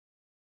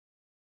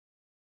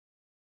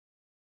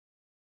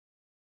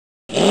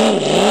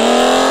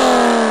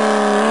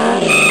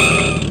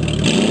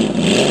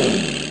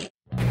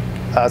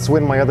So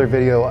in my other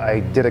video, I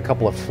did a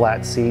couple of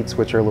flat seats,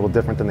 which are a little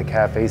different than the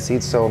cafe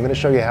seats. So I'm going to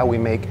show you how we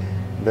make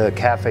the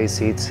cafe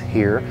seats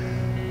here.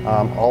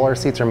 All our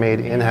seats are made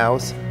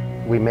in-house.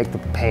 We make the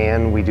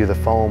pan, we do the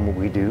foam,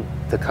 we do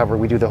the cover,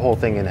 we do the whole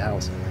thing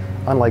in-house,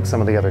 unlike some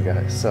of the other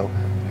guys. So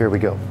here we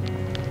go.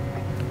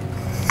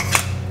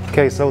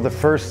 Okay, so the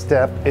first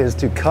step is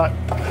to cut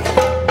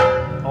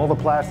all the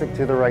plastic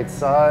to the right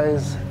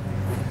size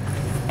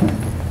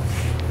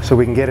so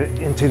we can get it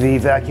into the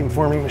vacuum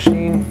forming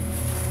machine.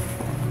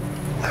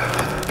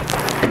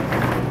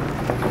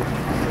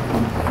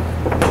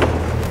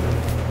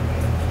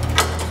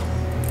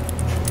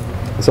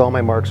 So all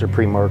my marks are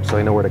pre-marked, so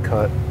I know where to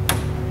cut.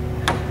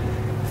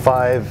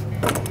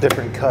 5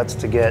 different cuts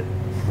to get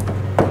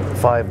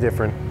 5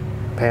 different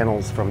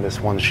panels from this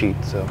one sheet.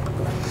 So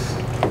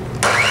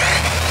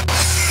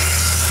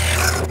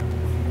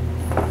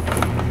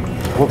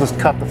we'll just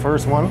cut the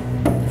first one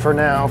for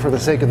now, for the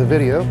sake of the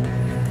video.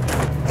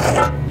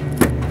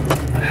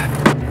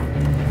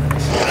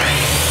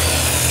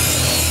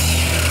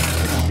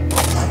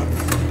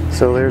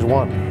 So there's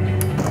one.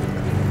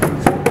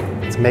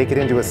 Let's make it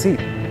into a seat.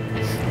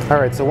 All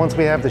right, so once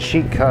we have the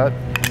sheet cut,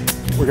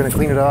 we're gonna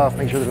clean it off,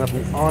 make sure there's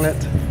nothing on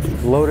it,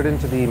 load it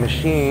into the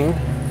machine.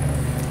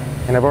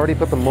 And I've already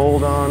put the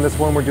mold on. This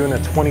one we're doing a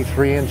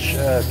 23-inch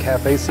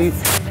cafe seat.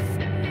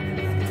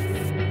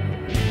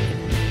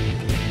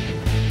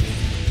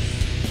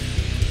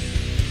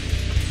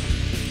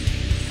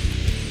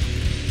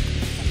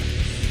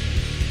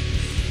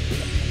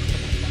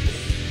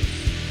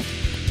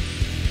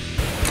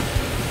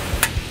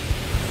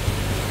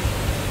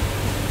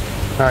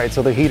 All right,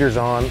 so the heater's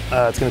on.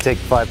 It's gonna take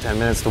 5-10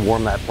 minutes to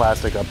warm that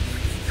plastic up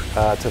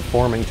to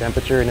forming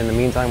temperature. And in the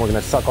meantime, we're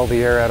gonna suck all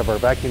the air out of our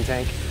vacuum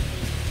tank.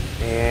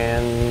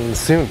 And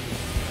soon.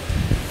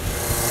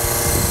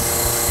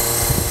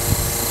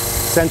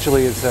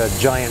 Essentially, it's a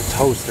giant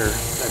toaster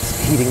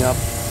that's heating up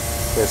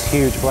this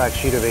huge black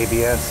sheet of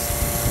ABS.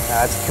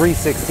 It's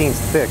 3/16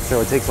 thick, so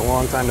it takes a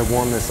long time to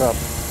warm this up,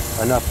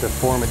 enough to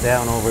form it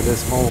down over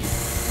this mold.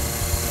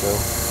 So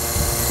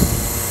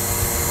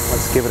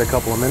let's give it a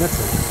couple of minutes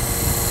and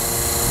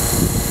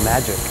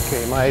magic.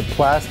 Okay, my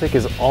plastic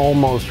is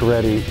almost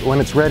ready. When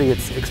it's ready,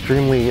 it's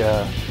extremely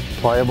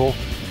pliable.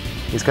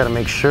 You just got to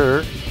make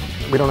sure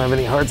we don't have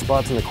any hard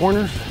spots in the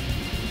corners,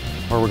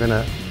 or we're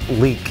gonna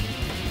leak.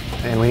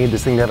 And we need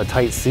this thing to have a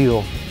tight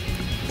seal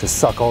to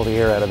suck all the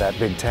air out of that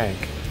big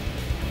tank.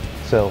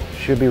 So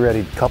should be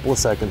ready a couple of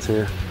seconds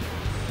here,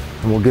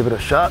 and we'll give it a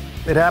shot.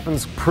 It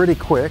happens pretty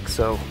quick,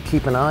 so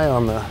keep an eye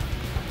on the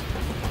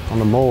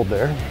mold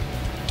there.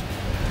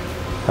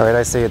 All right,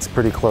 I say it's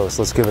pretty close.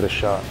 Let's give it a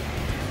shot.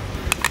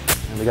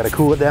 And we got to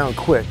cool it down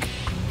quick.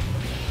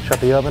 Shut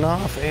the oven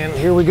off, and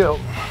here we go.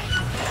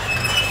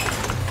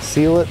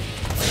 Seal it,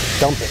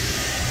 dump it.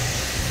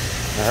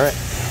 All right.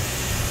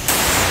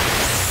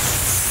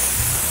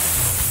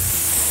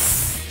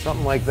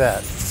 Something like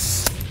that.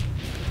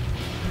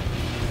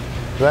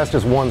 So that's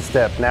just one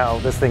step. Now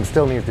this thing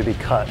still needs to be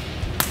cut,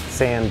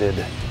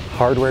 sanded,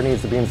 hardware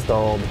needs to be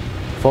installed,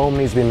 foam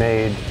needs to be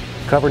made,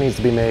 cover needs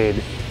to be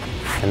made,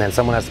 and then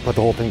someone has to put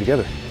the whole thing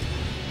together.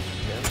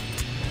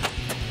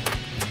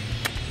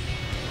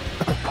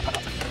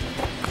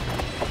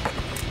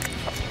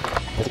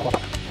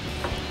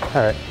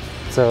 All right,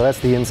 so that's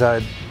the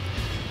inside.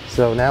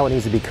 So now it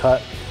needs to be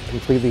cut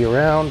completely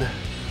around.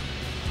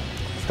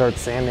 Start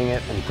sanding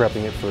it and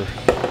prepping it for the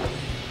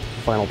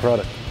final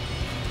product.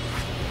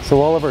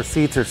 So all of our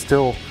seats are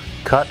still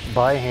cut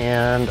by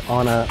hand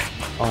on a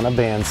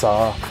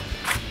bandsaw.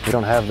 We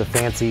don't have the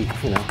fancy,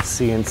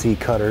 CNC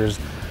cutters.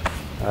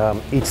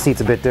 Each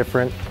seat's a bit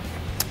different.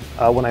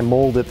 When I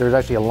mold it, there's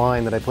actually a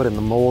line that I put in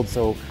the mold,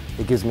 so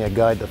it gives me a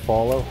guide to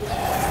follow.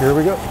 Here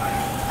we go.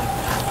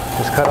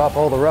 Just cut off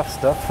all the rough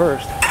stuff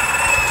first.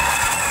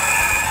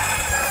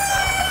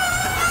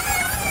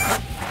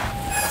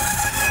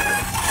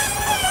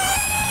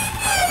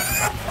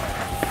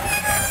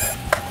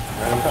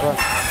 Right in front.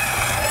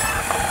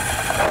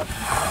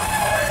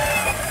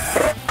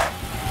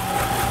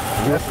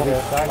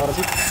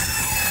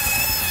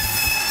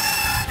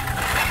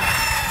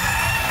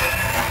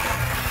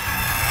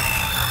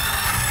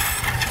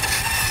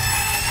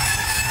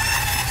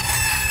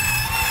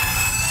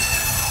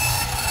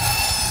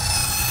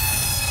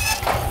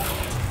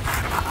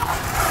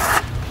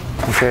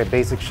 Okay,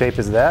 basic shape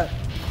is that.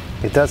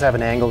 It does have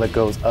an angle that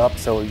goes up,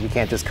 so you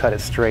can't just cut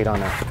it straight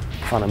on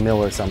a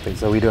mill or something.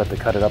 So we do have to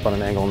cut it up on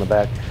an angle in the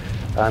back.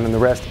 And then the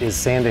rest is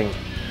sanding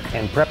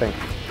and prepping.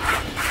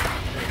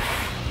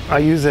 I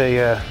use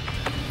a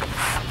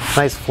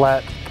nice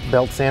flat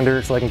belt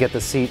sander so I can get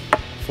the seat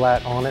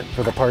flat on it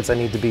for the parts I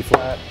need to be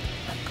flat.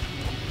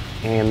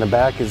 And the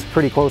back is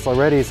pretty close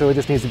already, so it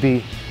just needs to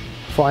be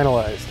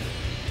finalized.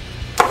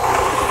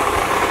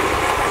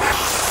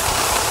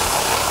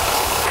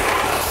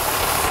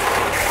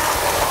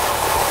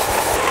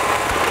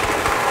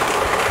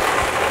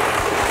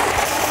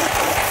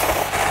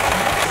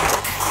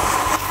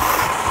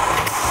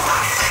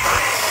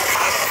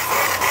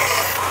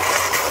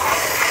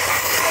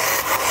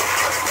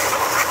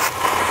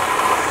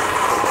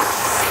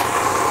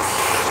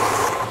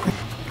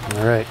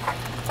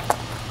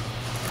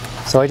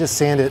 So I just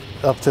sand it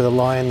up to the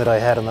line that I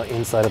had on the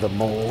inside of the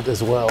mold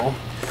as well.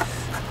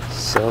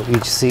 So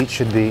each seat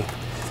should be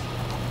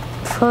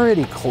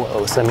pretty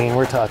close. I mean,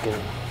 we're talking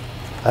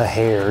a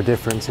hair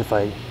difference if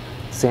I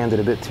sand it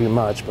a bit too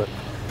much, but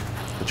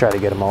I try to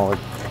get them all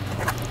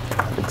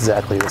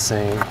exactly the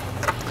same.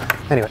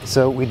 Anyway,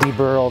 so we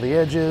deburr all the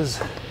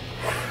edges,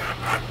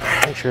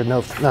 make sure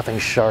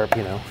nothing's sharp,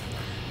 you know,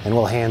 and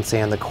we'll hand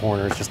sand the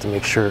corners just to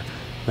make sure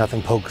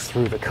nothing pokes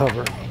through the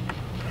cover.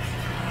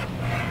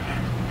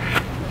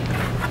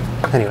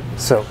 Anyway,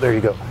 so there you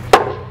go,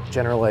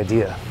 general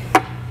idea.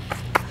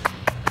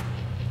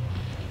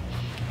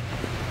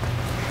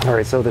 All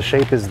right, so the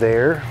shape is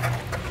there.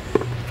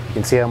 You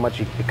can see how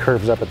much it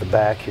curves up at the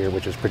back here,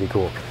 which is pretty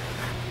cool.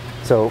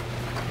 So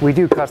we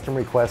do custom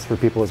requests for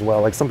people as well.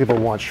 Like some people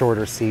want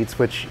shorter seats,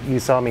 which you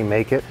saw me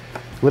make it.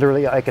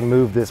 Literally, I can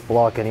move this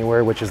block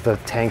anywhere, which is the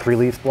tank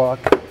relief block.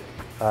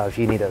 If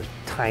you need a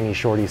tiny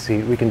shorty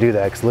seat, we can do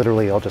that, because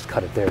literally I'll just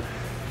cut it there.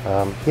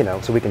 You know,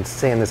 so we can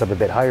sand this up a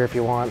bit higher if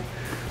you want,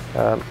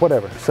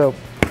 whatever. So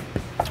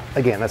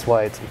again, that's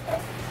why it's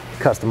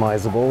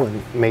customizable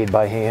and made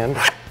by hand.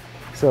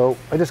 So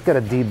I just got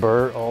to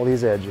deburr all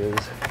these edges.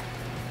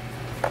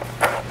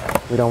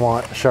 We don't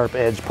want a sharp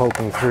edge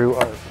poking through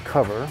our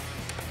cover.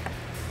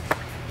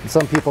 And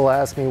some people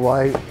ask me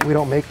why we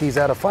don't make these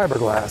out of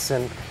fiberglass,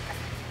 and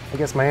I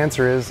guess my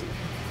answer is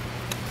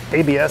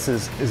ABS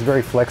is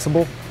very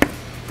flexible.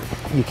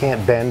 You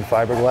can't bend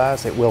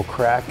fiberglass, it will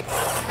crack.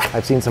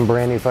 I've seen some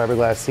brand new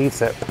fiberglass seats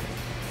that,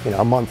 you know,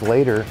 a month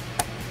later,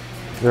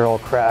 they're all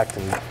cracked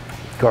and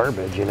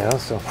garbage, you know?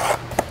 So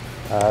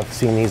I've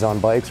seen these on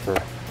bikes for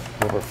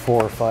over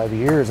 4 or 5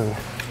 years and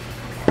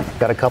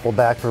got a couple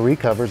back for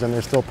recovers and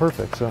they're still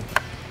perfect. So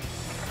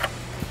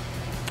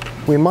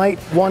we might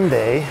one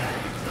day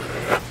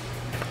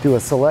do a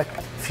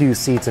select few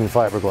seats in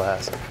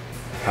fiberglass,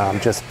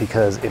 just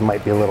because it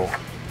might be a little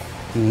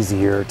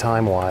easier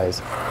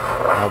time-wise.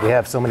 We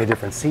have so many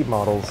different seat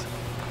models.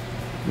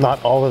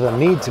 Not all of them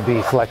need to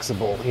be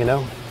flexible, you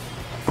know?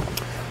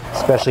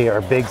 Especially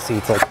our big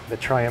seats, like the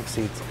Triumph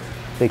seats,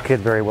 they could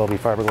very well be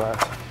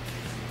fiberglass.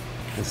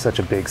 It's such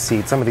a big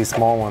seat. Some of these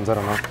small ones, I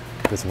don't know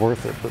if it's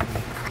worth it, but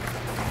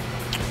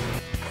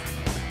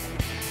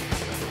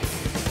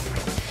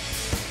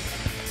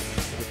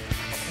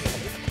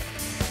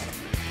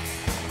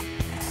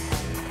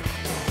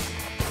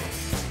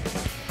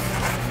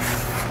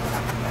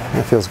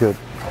it feels good.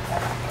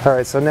 All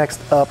right, so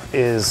next up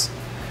is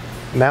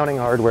mounting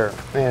hardware,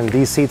 and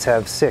these seats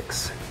have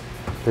 6.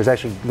 There's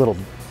actually little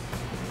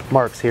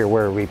marks here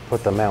where we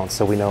put the mounts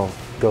so we know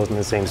it goes in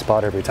the same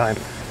spot every time.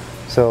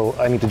 So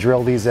I need to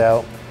drill these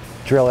out,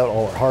 drill out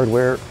all our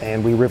hardware,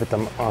 and we rivet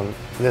them on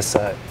this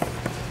side.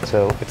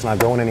 So it's not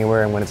going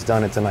anywhere, and when it's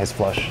done, it's a nice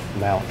flush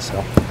mount.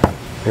 So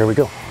here we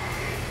go.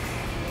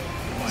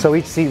 So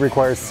each seat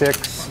requires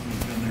 6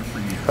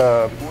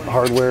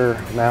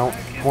 hardware mount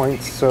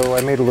points. So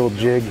I made a little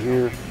jig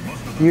here.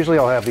 Usually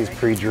I'll have these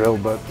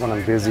pre-drilled, but when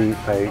I'm busy,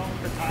 I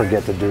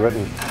forget to do it,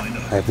 and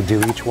I have to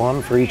do each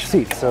one for each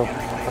seat. So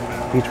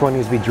each one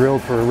needs to be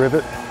drilled for a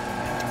rivet,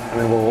 and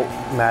then we'll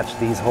match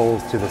these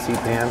holes to the seat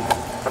pan.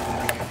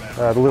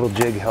 The little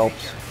jig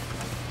helps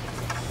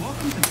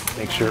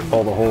make sure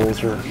all the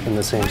holes are in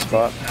the same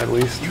spot, at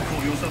least.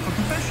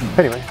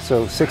 Anyway,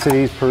 so 6 of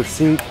these per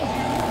seat.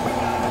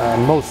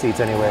 Most seats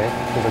anyway.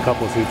 There's a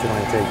couple of seats that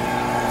only take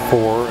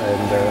 4,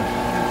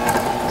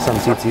 and some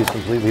seats use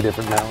completely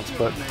different mounts,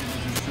 but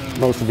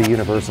most of the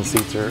universal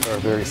seats are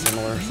very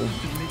similar. So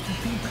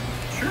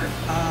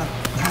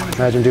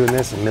imagine doing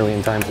this a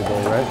million times a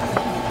day, right?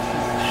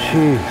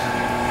 Jeez.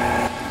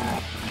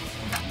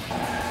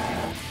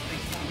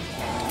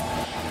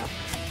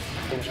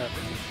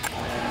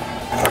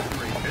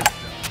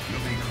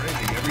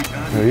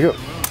 There you go.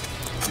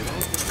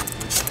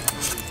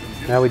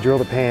 Now we drill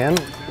the pan,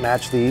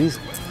 match these,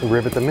 and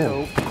rivet them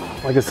in.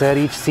 Like I said,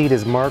 each seat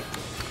is marked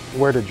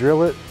where to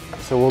drill it.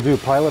 So we'll do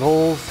pilot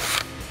holes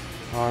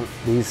on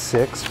these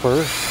 6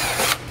 first.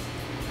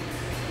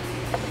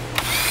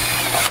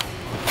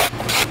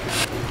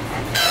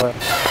 All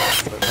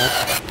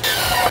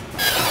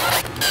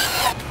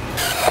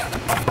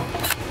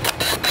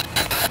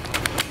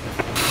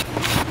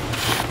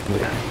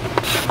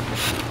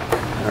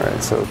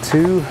right, so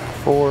 2,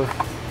 4,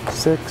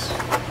 6.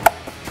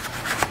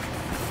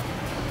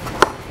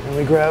 And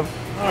we grab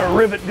our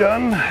rivet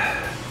gun.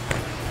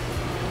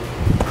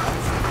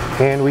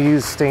 And we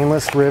use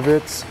stainless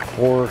rivets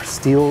or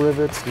steel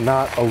rivets,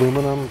 not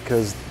aluminum,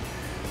 because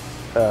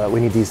we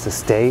need these to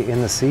stay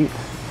in the seat.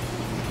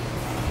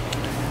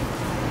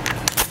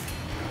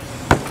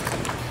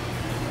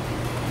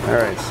 All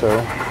right,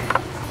 so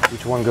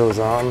each one goes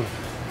on,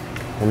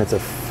 and it's a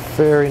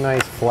very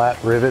nice flat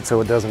rivet so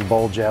it doesn't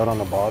bulge out on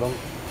the bottom.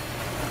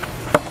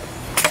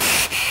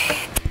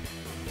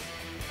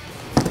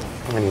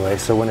 Anyway,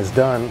 so when it's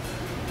done,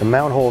 the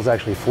mount hole is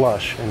actually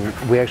flush, and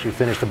we actually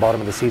finish the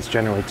bottom of the seats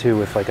generally too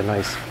with like a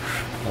nice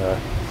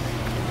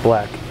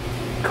black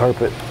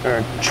carpet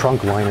or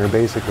trunk liner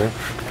basically,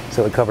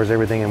 so it covers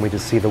everything and we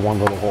just see the one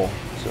little hole.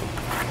 So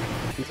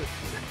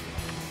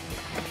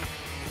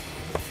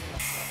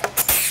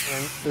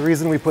And the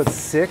reason we put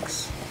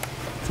 6,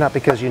 it's not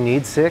because you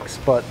need 6,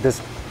 but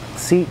this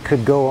seat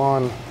could go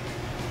on,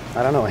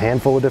 I don't know, a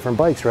handful of different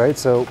bikes, right?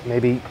 So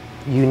maybe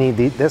you need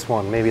this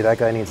one, maybe that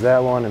guy needs that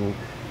one, and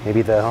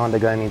maybe the Honda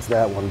guy needs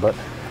that one, but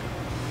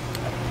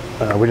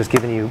we're just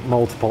giving you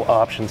multiple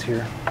options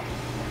here.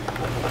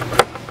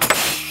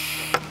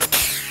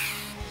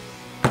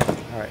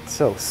 All right,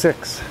 so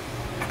 6,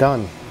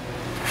 done.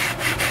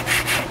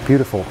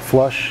 Beautiful,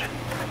 flush.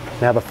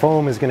 Now the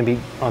foam is going to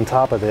be on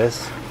top of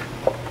this.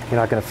 You're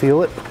not going to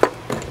feel it.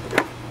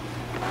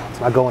 It's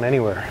not going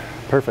anywhere.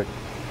 Perfect.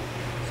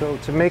 So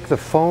to make the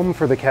foam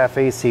for the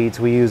cafe seats,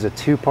 we use a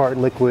 2-part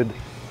liquid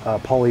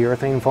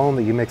polyurethane foam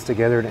that you mix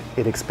together and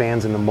it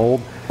expands in the mold.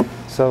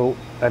 So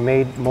I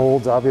made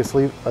molds,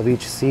 obviously, of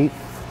each seat.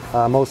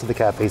 Most of the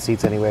cafe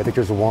seats anyway. I think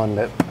there's one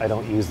that I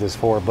don't use this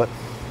for, but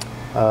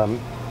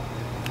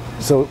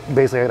so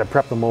basically I got to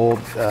prep the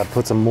mold,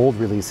 put some mold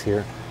release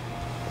here,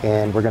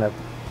 and we're gonna,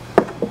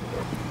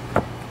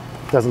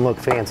 doesn't look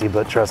fancy,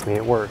 but trust me,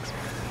 it works.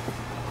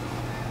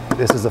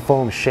 This is a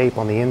foam shape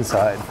on the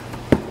inside.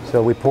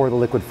 So we pour the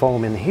liquid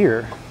foam in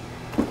here,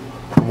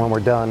 and when we're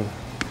done,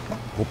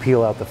 we'll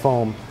peel out the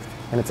foam,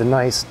 and it's a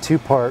nice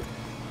 2-part,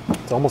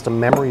 it's almost a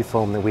memory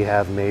foam that we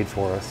have made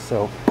for us.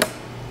 So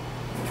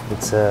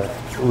it's a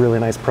really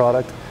nice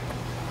product.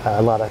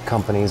 A lot of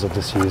companies will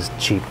just use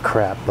cheap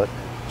crap, but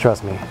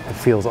trust me, it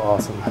feels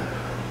awesome.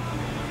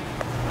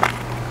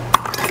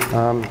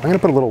 I'm gonna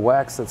put a little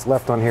wax that's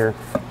left on here.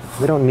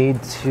 We don't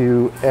need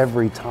to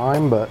every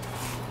time, but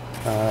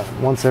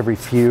once every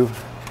few.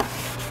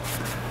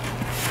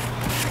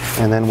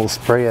 And then we'll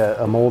spray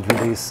a mold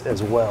release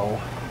as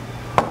well.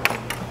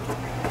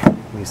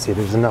 Let me see,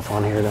 there's enough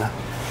on here to,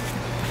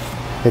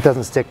 it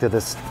doesn't stick to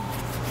this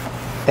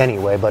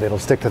anyway, but it'll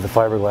stick to the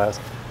fiberglass.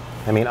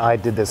 I mean, I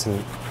did this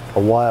a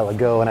while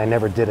ago and I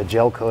never did a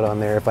gel coat on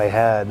there. If I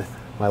had,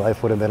 my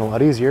life would have been a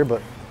lot easier,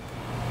 but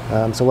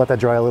so let that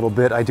dry a little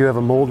bit. I do have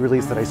a mold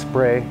release that I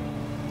spray,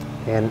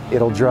 and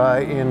it'll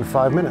dry in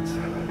 5 minutes.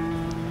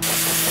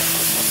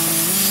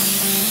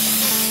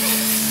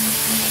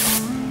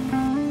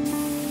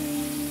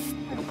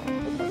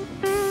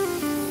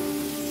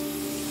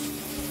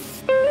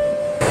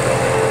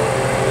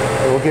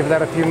 We'll give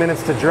that a few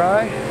minutes to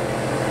dry.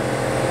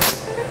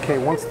 Okay,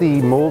 once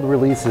the mold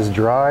release is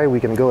dry, we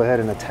can go ahead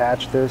and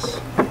attach this.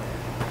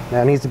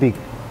 Now it needs to be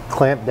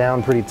clamped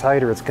down pretty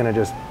tight or it's gonna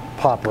just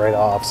pop right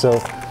off. So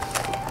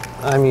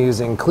I'm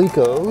using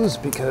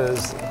Clecos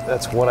because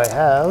that's what I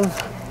have.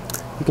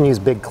 You can use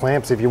big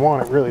clamps if you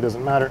want, it really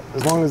doesn't matter,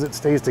 as long as it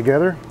stays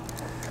together.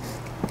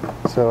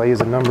 So I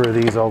use a number of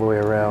these all the way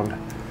around.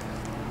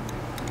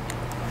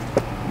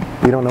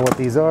 If you don't know what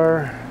these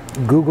are,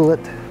 Google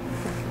it.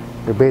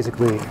 They're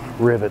basically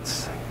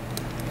rivets,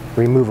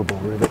 removable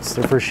rivets.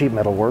 They're for sheet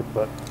metal work,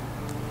 but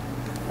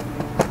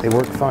they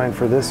work fine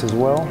for this as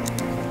well.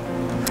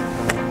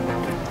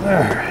 All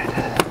right.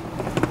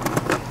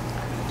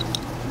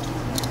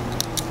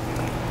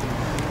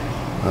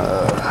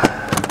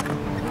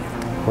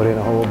 Put in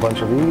a whole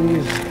bunch of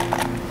these.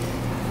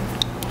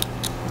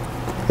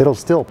 It'll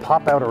still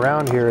pop out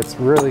around here. It's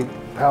really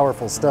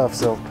powerful stuff.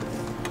 So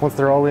once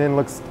they're all in,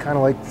 looks kind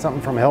of like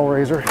something from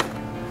Hellraiser.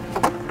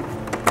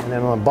 And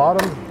then on the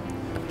bottom,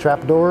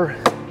 trap door,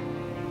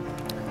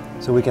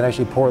 so we can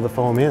actually pour the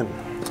foam in.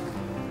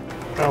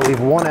 I'll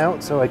leave one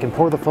out so I can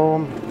pour the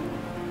foam,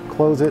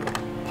 close it,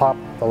 pop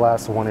the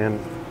last one in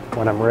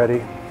when I'm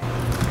ready.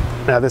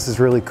 Now this is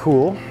really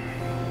cool.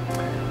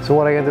 So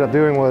what I ended up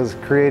doing was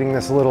creating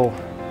this little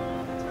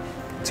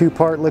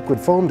 2-part liquid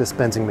foam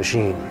dispensing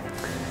machine.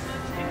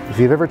 If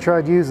you've ever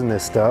tried using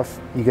this stuff,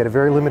 you get a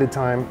very limited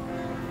time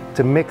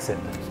to mix it.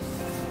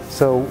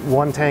 So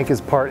one tank is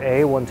part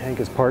A, one tank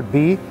is part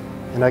B,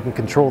 and I can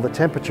control the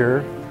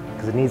temperature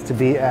because it needs to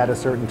be at a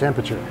certain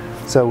temperature.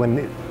 So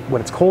when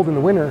it's cold in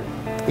the winter,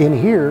 in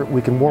here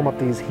we can warm up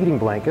these heating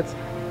blankets,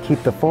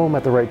 keep the foam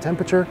at the right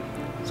temperature,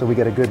 so we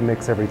get a good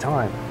mix every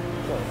time.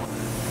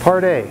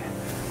 Part A,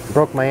 I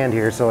broke my end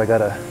here, so I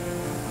got a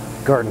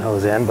garden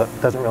hose end, but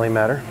it doesn't really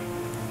matter.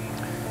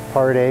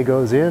 Part A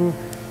goes in.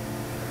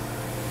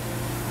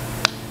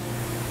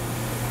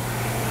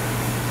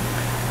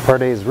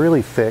 Part A is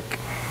really thick.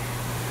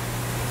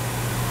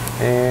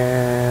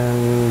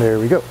 And there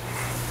we go.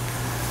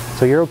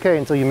 So you're okay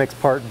until you mix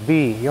part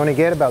B. You only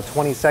get about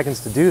 20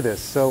 seconds to do this.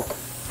 So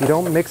if you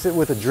don't mix it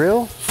with a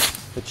drill,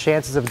 the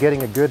chances of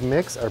getting a good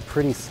mix are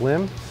pretty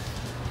slim.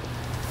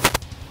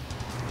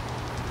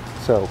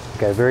 So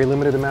got a very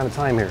limited amount of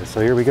time here. So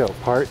here we go.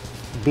 Part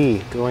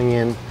B going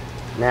in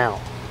now.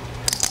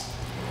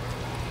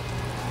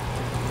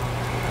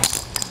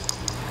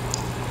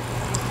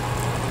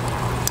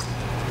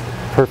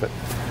 Perfect.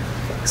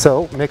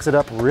 So mix it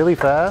up really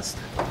fast,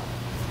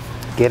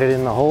 get it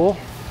in the hole.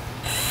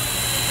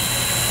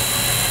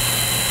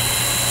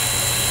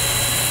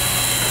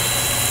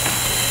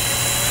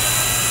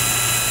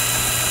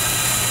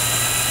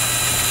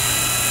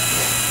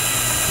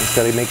 Just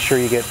got to make sure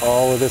you get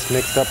all of this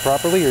mixed up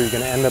properly, or you're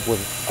going to end up with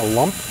a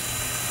lump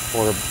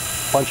or a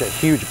bunch of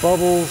huge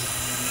bubbles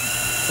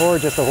or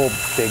just a whole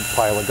big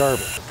pile of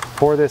garbage.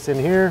 pour this in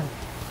here.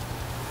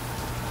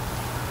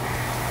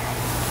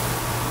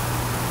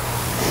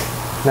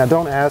 Now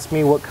don't ask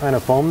me what kind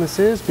of foam this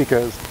is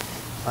because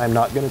I'm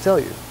not going to tell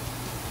you.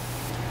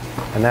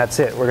 And that's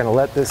it. We're going to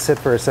let this sit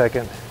for a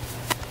second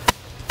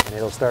and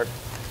it'll start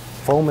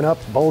foaming up,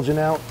 bulging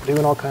out,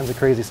 doing all kinds of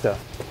crazy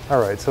stuff. All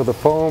right, so the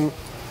foam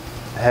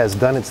has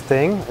done its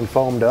thing and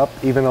foamed up.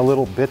 Even a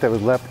little bit that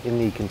was left in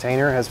the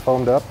container has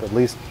foamed up, at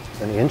least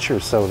an inch or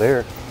so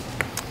there.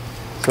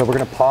 So we're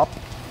going to pop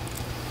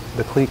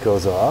the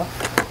clecos off.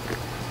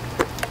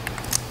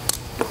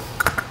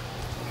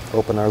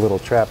 Open our little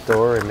trap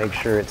door and make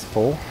sure it's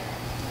full,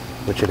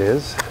 which it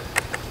is.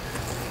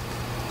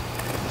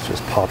 Let's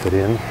just pop it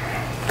in.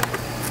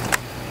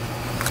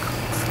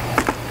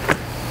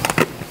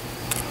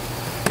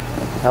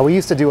 Now we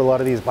used to do a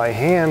lot of these by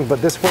hand, but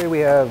this way we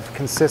have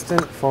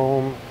consistent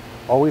foam,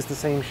 always the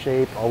same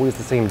shape, always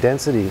the same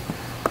density.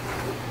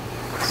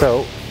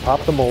 So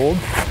pop the mold.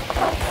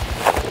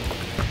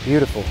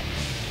 Beautiful.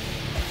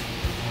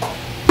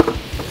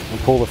 And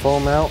pull the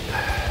foam out.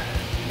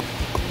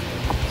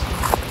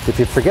 If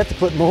you forget to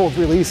put mold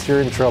release,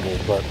 you're in trouble,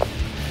 but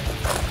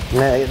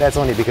nah, that's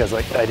only because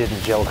I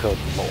didn't gel coat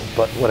the mold,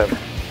 but whatever.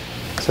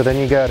 So then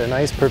you got a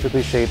nice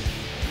perfectly shaped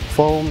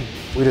foam.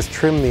 We just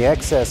trim the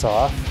excess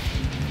off,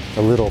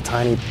 a little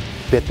tiny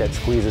bit that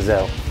squeezes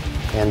out,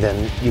 and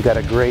then you got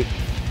a great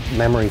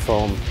memory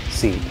foam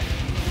seat.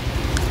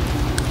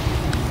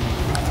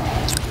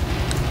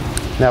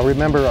 Now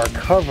remember, our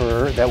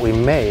cover that we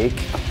make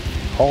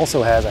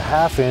also has a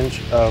 1/2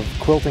 inch of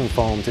quilting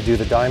foam to do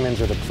the diamonds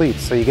or the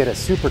pleats, so you get a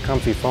super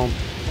comfy foam.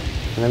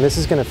 And then this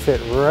is going to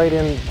fit right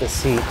in the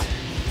seat,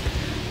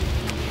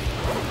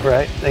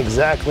 right,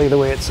 exactly the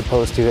way it's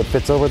supposed to. It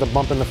fits over the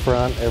bump in the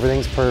front,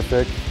 everything's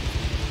perfect.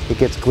 It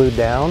gets glued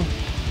down,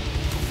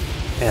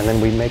 and then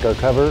we make our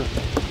cover,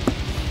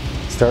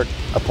 start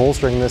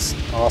upholstering this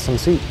awesome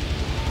seat.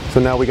 So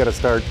now we got to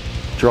start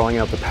drawing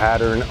out the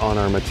pattern on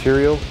our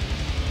material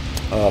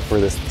for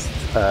this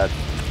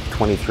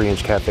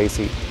 23-inch cafe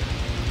seat.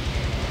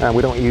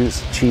 We don't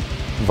use cheap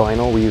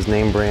vinyl, we use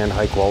name brand,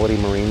 high quality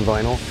marine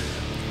vinyl.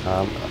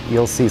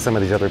 You'll see some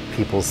of these other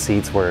people's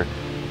seats where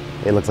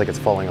it looks like it's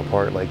falling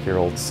apart like your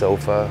old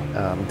sofa.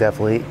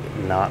 Definitely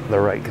not the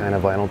right kind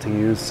of vinyl to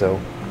use, so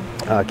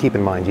keep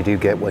in mind you do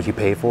get what you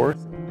pay for.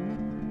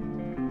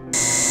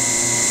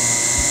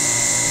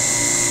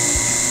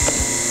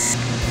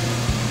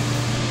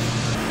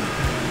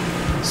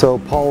 So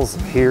Paul's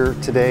here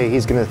today.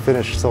 He's going to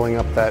finish sewing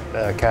up that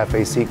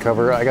cafe seat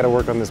cover. I got to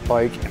work on this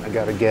bike. I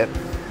got to get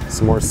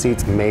some more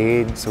seats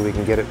made so we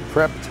can get it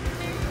prepped.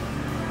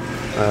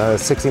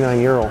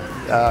 69-euro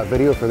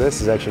video for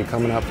this is actually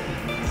coming up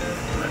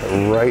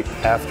right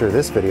after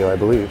this video, I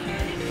believe.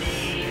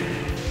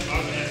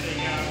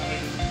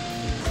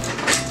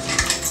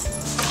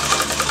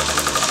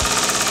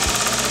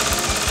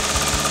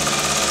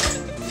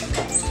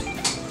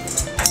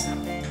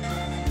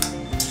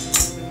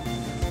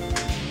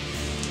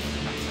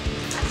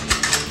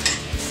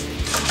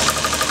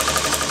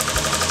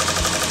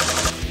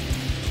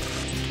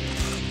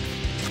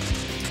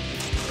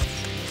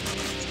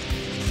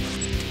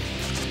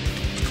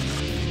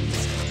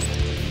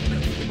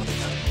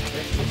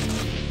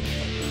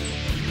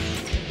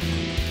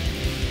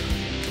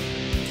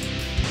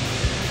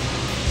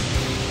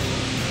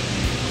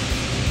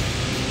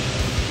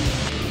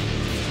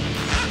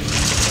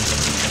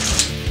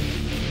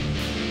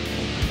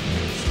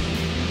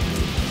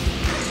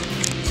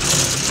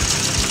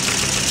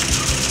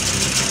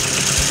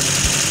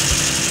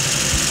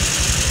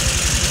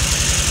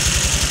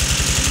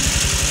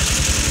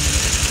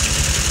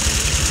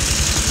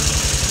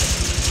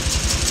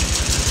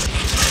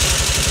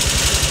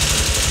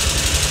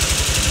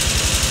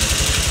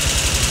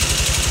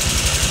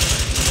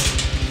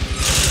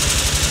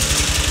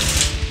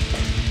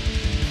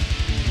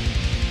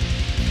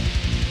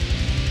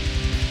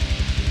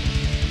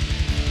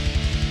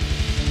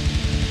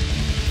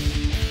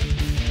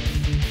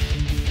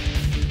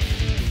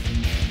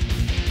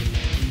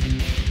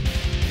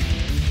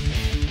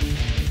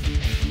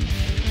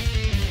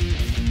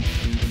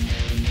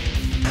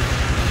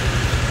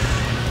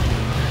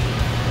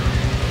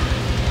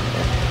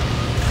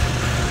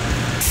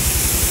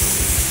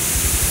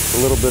 A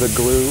little bit of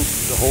glue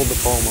to hold the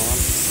foam on.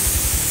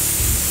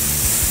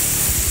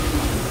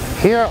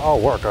 Here our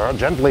worker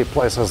gently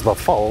places the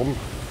foam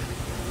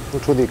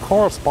into the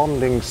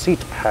corresponding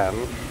seat pan.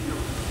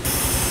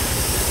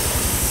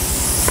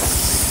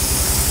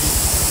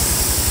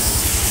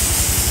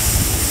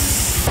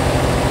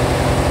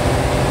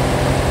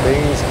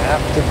 Things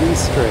have to be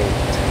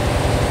straight.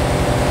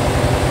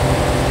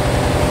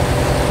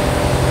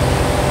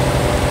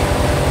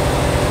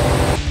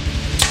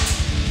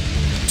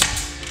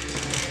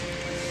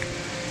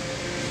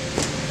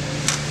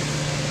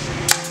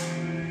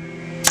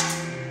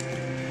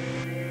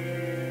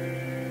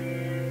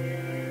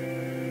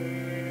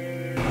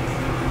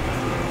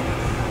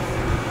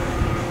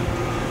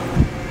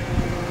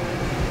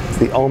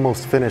 The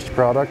almost finished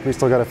product. We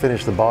still got to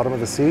finish the bottom of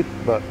the seat,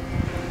 but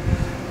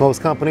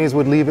most companies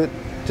would leave it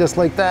just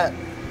like that.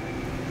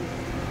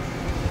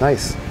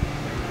 Nice.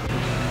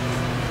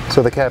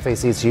 So the cafe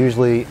seats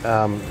usually,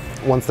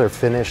 once they're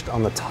finished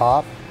on the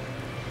top,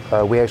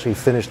 we actually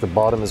finish the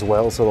bottom as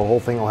well, so the whole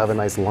thing will have a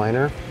nice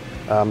liner.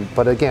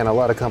 But again, a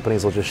lot of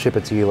companies will just ship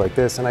it to you like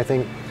this, and I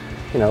think,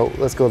 you know,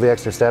 let's go the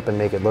extra step and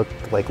make it look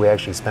like we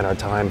actually spent our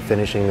time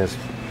finishing this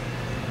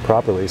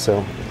properly.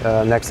 So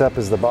next up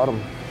is the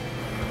bottom.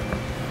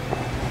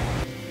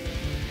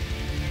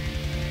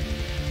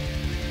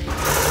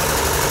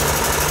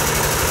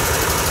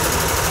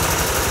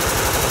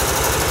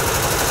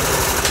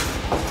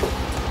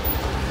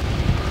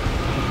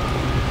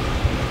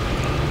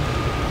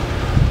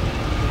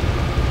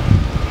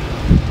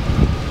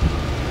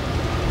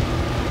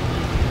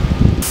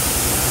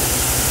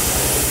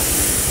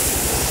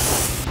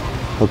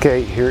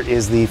 Okay, here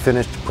is the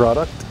finished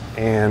product,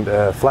 and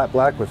flat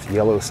black with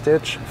yellow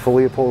stitch,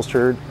 fully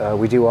upholstered.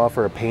 We do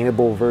offer a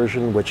paintable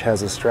version which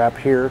has a strap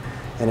here,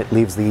 and it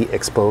leaves the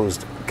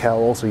exposed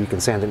cowl so you can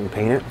sand it and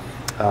paint it.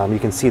 You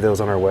can see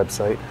those on our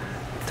website,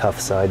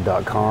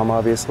 TUFFSIDE.com,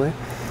 obviously.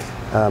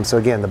 So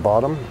again, the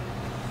bottom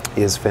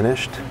is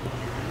finished,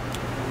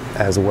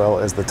 as well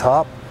as the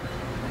top.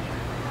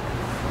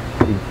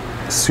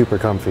 Super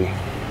comfy.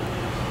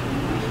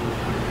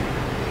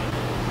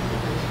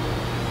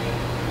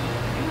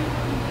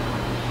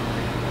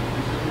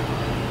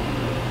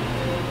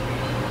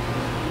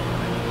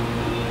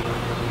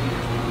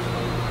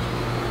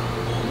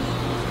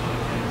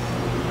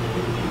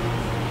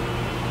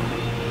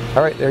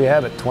 All right, there you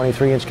have it,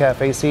 23-inch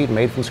cafe seat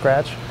made from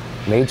scratch,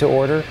 made to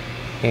order,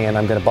 and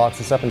I'm gonna box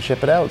this up and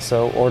ship it out.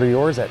 So order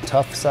yours at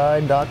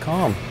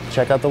TUFFSIDE.com.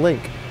 Check out the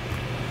link.